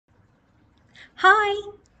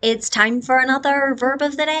Hi, it's time for another verb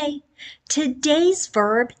of the day. Today's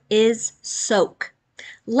verb is soak.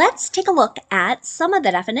 Let's take a look at some of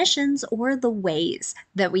the definitions or the ways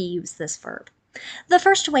that we use this verb. The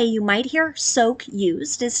first way you might hear soak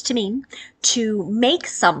used is to mean to make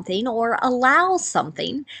something or allow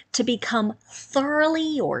something to become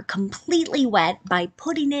thoroughly or completely wet by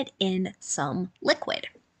putting it in some liquid.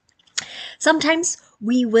 Sometimes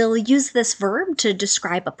we will use this verb to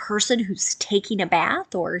describe a person who's taking a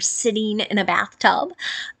bath or sitting in a bathtub,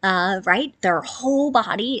 right? Their whole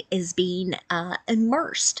body is being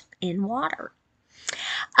immersed in water.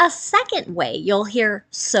 A second way you'll hear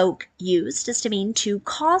soak used is to mean to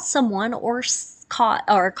cause someone or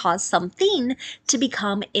cause something to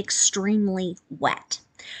become extremely wet.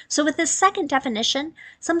 So with this second definition,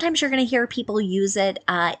 sometimes you're going to hear people use it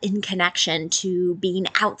in connection to being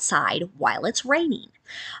outside while it's raining.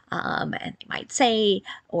 And they might say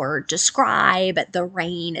or describe the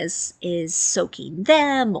rain is soaking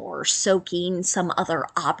them or soaking some other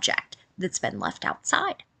object that's been left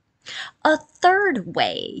outside. A third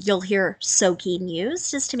way you'll hear soaking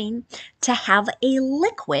used is to mean to have a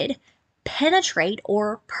liquid penetrate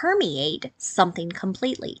or permeate something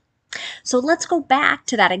completely. So let's go back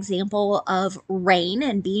to that example of rain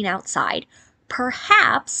and being outside.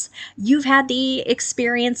 Perhaps you've had the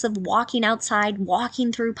experience of walking outside,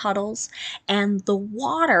 walking through puddles, and the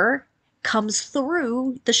water comes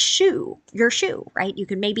through your shoe, right? You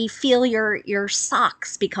can maybe feel your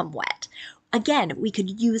socks become wet. Again, we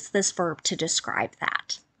could use this verb to describe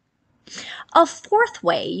that. A fourth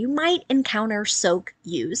way you might encounter soak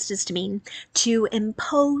used is to mean to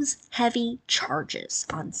impose heavy charges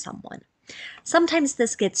on someone. Sometimes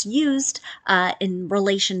this gets used in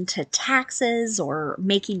relation to taxes or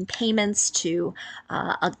making payments to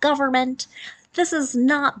a government. This is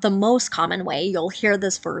not the most common way you'll hear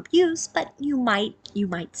this verb used, but you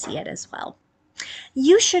might see it as well.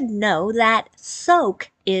 You should know that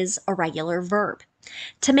soak is a regular verb.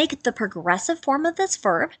 To make the progressive form of this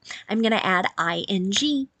verb, I'm going to add ing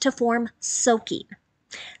to form soaking.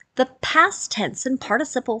 The past tense and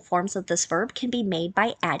participle forms of this verb can be made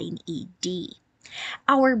by adding ed.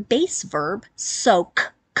 Our base verb,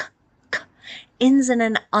 soak, ends in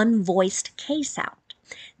an unvoiced K sound.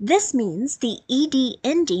 This means the ed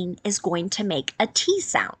ending is going to make a T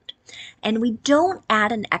sound, and we don't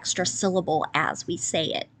add an extra syllable as we say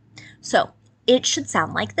it. So it should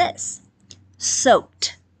sound like this: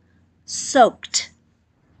 soaked, soaked.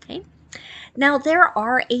 Okay. Now there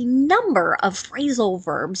are a number of phrasal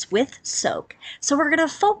verbs with soak, so we're going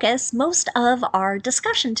to focus most of our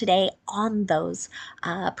discussion today on those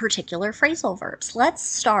particular phrasal verbs. Let's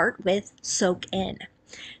start with soak in.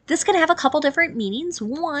 This can have a couple different meanings.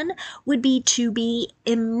 One would be to be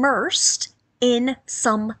immersed in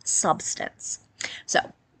some substance. So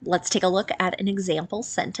let's take a look at an example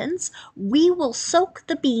sentence. We will soak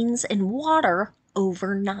the beans in water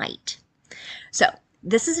overnight. So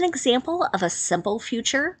this is an example of a simple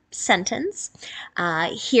future sentence.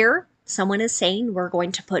 Here, someone is saying we're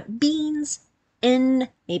going to put beans in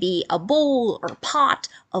maybe a bowl or pot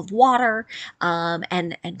of water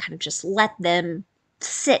and kind of just let them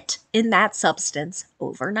sit in that substance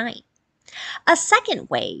overnight. A second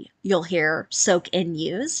way you'll hear soak in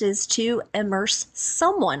used is to immerse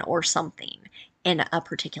someone or something in a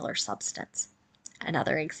particular substance.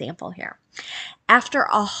 Another example here. After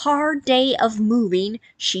a hard day of moving,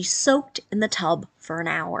 she soaked in the tub for an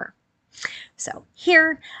hour. So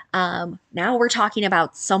here, now we're talking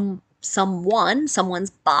about someone's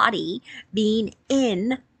body being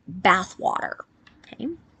in bath water. Okay.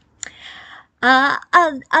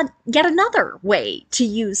 Yet another way to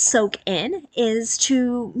use soak in is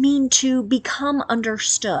to mean to become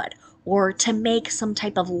understood or to make some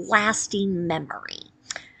type of lasting memory.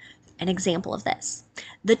 An example of this: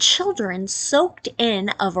 the children soaked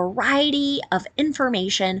in a variety of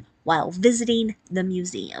information while visiting the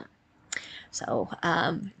museum. So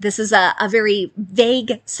this is a very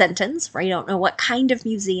vague sentence, right? You don't know what kind of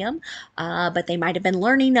museum, but they might have been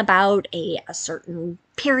learning about a certain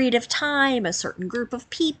period of time, a certain group of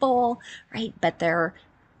people, right? But they're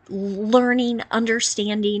learning,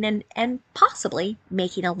 understanding, and possibly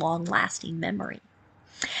making a long-lasting memory.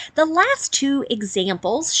 The last two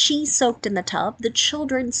examples, she soaked in the tub, the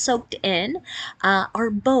children soaked in, are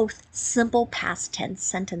both simple past tense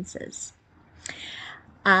sentences.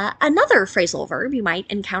 Another phrasal verb you might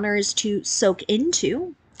encounter is to soak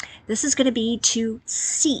into. This is going to be to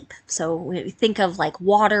seep. So we think of like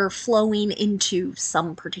water flowing into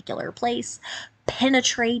some particular place,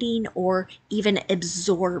 penetrating, or even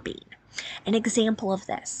absorbing. An example of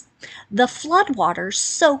this: the floodwaters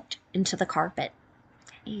soaked into the carpet.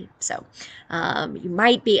 Okay, so you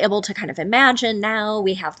might be able to kind of imagine now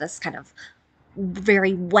we have this kind of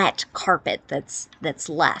very wet carpet that's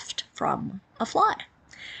left from a flood.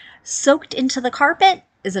 Soaked into the carpet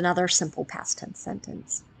is another simple past tense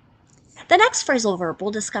sentence. The next phrasal verb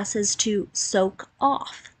we'll discuss is to soak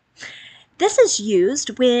off. This is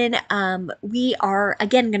used when we are,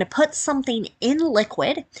 again, going to put something in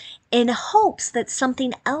liquid in hopes that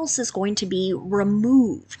something else is going to be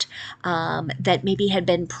removed that maybe had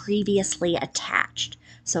been previously attached.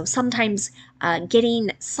 So sometimes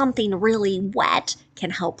getting something really wet can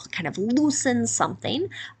help kind of loosen something.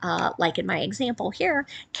 Like in my example here,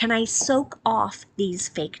 can I soak off these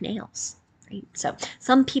fake nails? So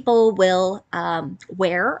some people will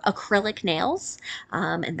wear acrylic nails,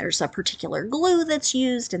 and there's a particular glue that's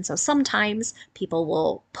used, and so sometimes people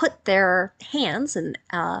will put their hands in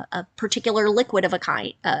a particular liquid of a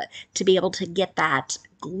kind to be able to get that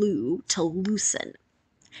glue to loosen,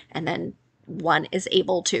 and then one is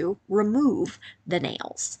able to remove the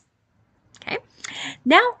nails. Okay,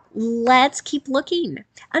 now let's keep looking.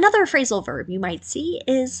 Another phrasal verb you might see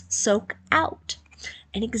is soak out.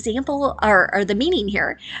 An example, or the meaning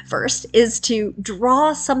here first, is to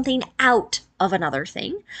draw something out of another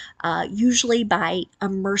thing, usually by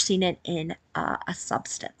immersing it in a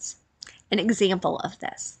substance. An example of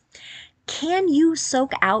this: can you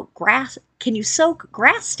soak grass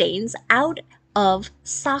stains out of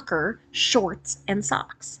soccer shorts and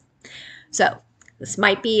socks? So this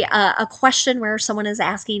might be a question where someone is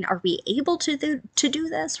asking, are we able to do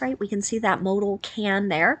this, right? We can see that modal can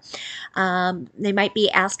there. They might be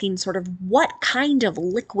asking sort of what kind of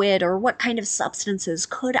liquid or what kind of substances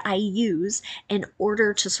could I use in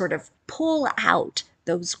order to sort of pull out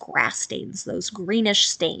those grass stains, those greenish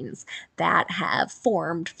stains that have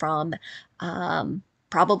formed from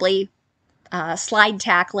probably slide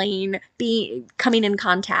tackling, coming in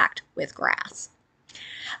contact with grass.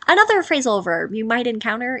 Another phrasal verb you might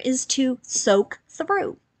encounter is to soak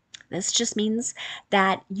through. This just means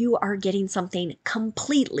that you are getting something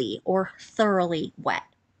completely or thoroughly wet.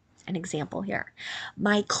 An example here: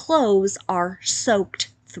 my clothes are soaked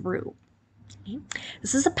through. Okay.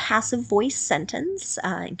 This is a passive voice sentence.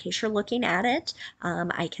 In case you're looking at it,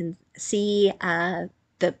 I can see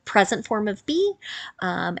the present form of be,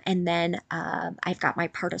 and then I've got my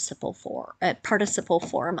participle form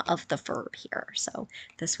of the verb here. So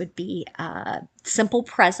this would be simple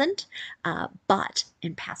present, but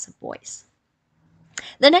in passive voice.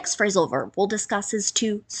 The next phrasal verb we'll discuss is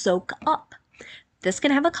to soak up. This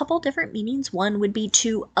can have a couple different meanings. One would be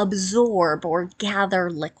to absorb or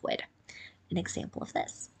gather liquid. An example of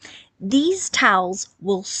this: these towels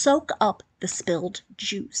will soak up the spilled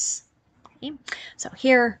juice. Okay. So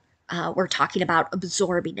here we're talking about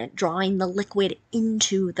absorbing it, drawing the liquid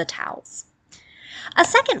into the towels. A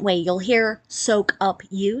second way you'll hear soak up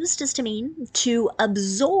used is to mean to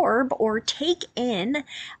absorb or take in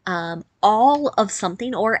all of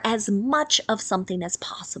something or as much of something as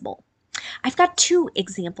possible. I've got two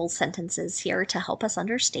example sentences here to help us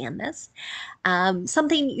understand this.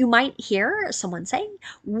 Something you might hear someone say: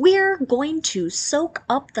 we're going to soak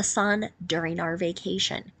up the sun during our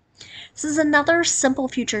vacation. This is another simple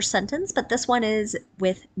future sentence, but this one is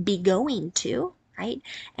with be going to, right?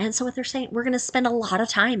 And so what they're saying, we're going to spend a lot of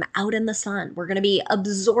time out in the sun. We're going to be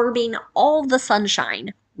absorbing all the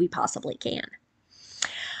sunshine we possibly can.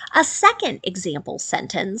 A second example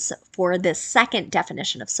sentence for this second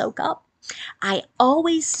definition of soak up: I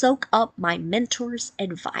always soak up my mentor's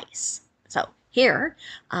advice. So here,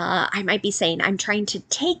 I might be saying I'm trying to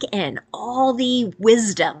take in all the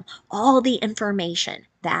wisdom, all the information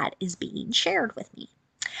that is being shared with me.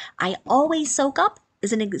 I always soak up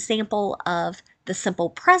is an example of the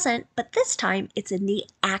simple present, but this time it's in the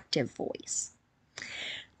active voice.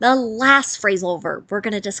 The last phrasal verb we're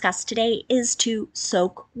going to discuss today is to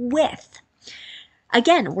soak with.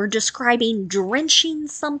 Again, we're describing drenching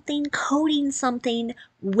something, coating something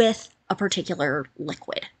with a particular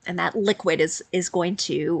liquid, and that liquid is going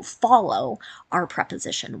to follow our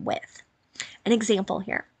preposition with. An example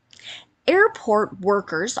here: airport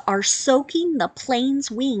workers are soaking the plane's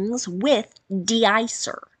wings with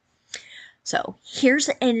de-icer. So here's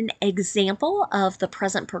an example of the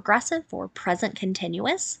present progressive or present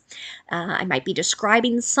continuous. I might be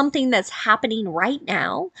describing something that's happening right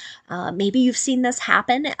now. Maybe you've seen this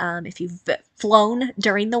happen if you've flown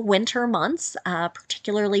during the winter months,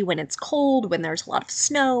 particularly when it's cold, when there's a lot of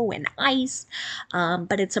snow and ice,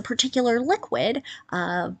 but it's a particular liquid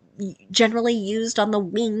generally used on the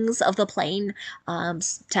wings of the plane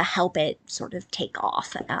to help it sort of take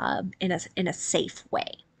off in a safe way.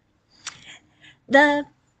 The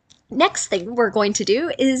Next thing we're going to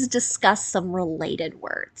do is discuss some related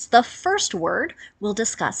words. The first word we'll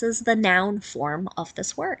discuss is the noun form of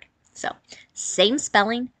this word. So, same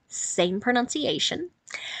spelling, same pronunciation.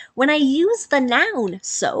 When I use the noun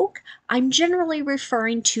soak, I'm generally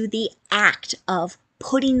referring to the act of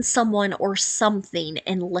putting someone or something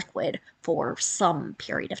in liquid for some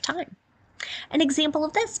period of time. An example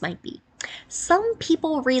of this might be, some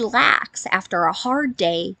people relax after a hard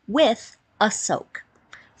day with a soak.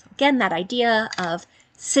 Again, that idea of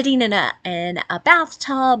sitting in a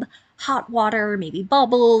bathtub, hot water, maybe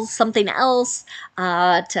bubbles, something else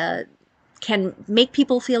can make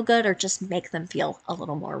people feel good or just make them feel a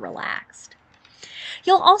little more relaxed.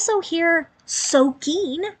 You'll also hear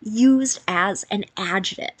soaking used as an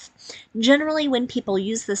adjective. Generally, when people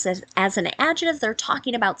use this as an adjective, they're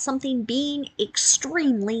talking about something being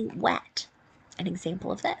extremely wet. An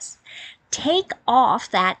example of this, take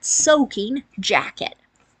off that soaking jacket.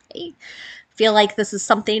 I feel like this is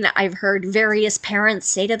something I've heard various parents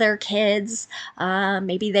say to their kids.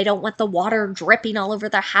 Maybe they don't want the water dripping all over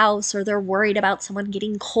the house, or they're worried about someone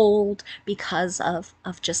getting cold because of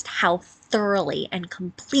just how thoroughly and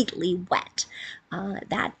completely wet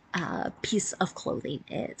that piece of clothing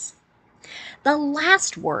is. The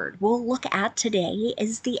last word we'll look at today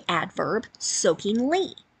is the adverb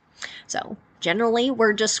soakingly. So generally,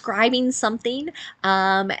 we're describing something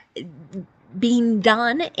being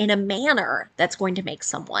done in a manner that's going to make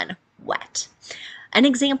someone wet. An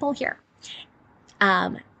example here.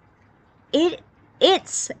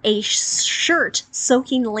 It's a shirt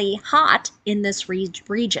soakingly hot in this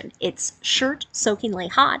region. It's shirt soakingly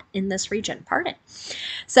hot in this region, pardon.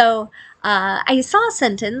 So I saw a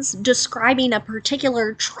sentence describing a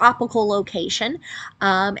particular tropical location,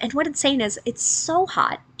 and what it's saying is it's so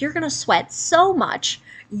hot, you're going to sweat so much,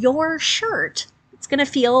 your shirt, it's going to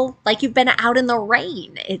feel like you've been out in the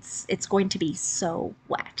rain. It's going to be so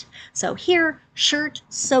wet. So here, shirt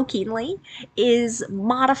soakingly is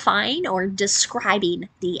modifying or describing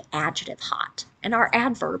the adjective hot. And our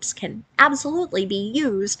adverbs can absolutely be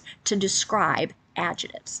used to describe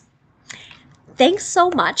adjectives. Thanks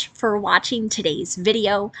so much for watching today's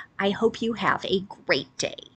video. I hope you have a great day.